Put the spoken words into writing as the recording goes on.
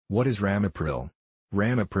What is Ramipril?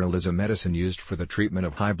 Ramipril is a medicine used for the treatment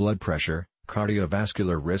of high blood pressure,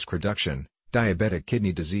 cardiovascular risk reduction, diabetic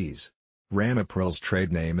kidney disease. Ramipril's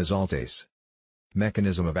trade name is Altace.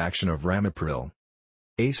 Mechanism of action of Ramipril.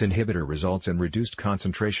 ACE inhibitor results in reduced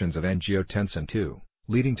concentrations of angiotensin II,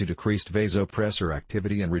 leading to decreased vasopressor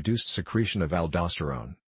activity and reduced secretion of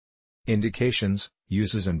aldosterone. Indications,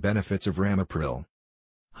 uses and benefits of Ramipril.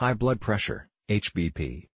 High blood pressure,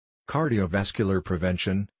 HBP. Cardiovascular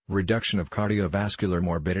prevention, reduction of cardiovascular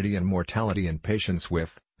morbidity and mortality in patients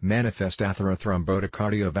with manifest atherothrombotic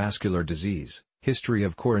cardiovascular disease, history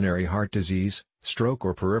of coronary heart disease, stroke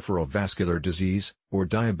or peripheral vascular disease, or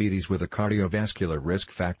diabetes with a cardiovascular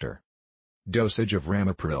risk factor. Dosage of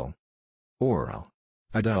Ramipril. Oral.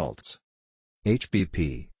 Adults.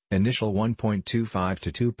 HBP, initial 1.25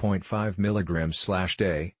 to 2.5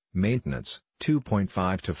 mg/day, maintenance,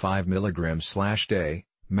 2.5 to 5 mg/day,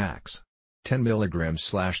 max, 10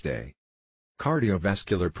 mg/day.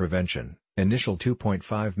 Cardiovascular prevention, initial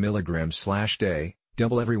 2.5 mg/day,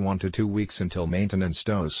 double every 1 to 2 weeks until maintenance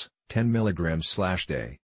dose, 10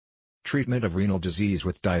 mg/day. Treatment of renal disease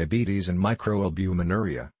with diabetes and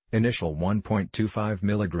microalbuminuria, initial 1.25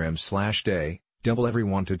 mg/day, double every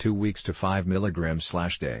 1 to 2 weeks to 5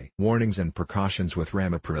 mg/day. Warnings and precautions with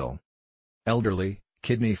Ramipril. Elderly,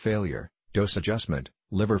 kidney failure, dose adjustment,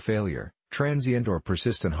 liver failure, transient or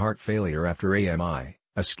persistent heart failure after AMI,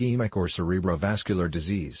 ischemic or cerebrovascular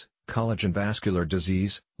disease, collagen vascular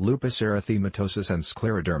disease, lupus erythematosus and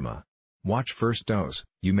scleroderma. Watch first dose,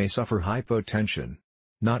 you may suffer hypotension.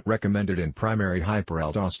 Not recommended in primary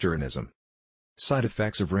hyperaldosteronism. Side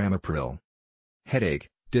effects of Ramipril. Headache,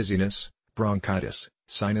 dizziness, bronchitis,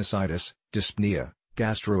 sinusitis, dyspnea,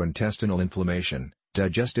 gastrointestinal inflammation,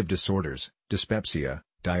 digestive disorders, dyspepsia,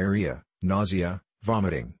 diarrhea, nausea,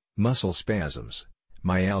 vomiting, muscle spasms,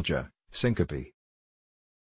 myalgia, syncope.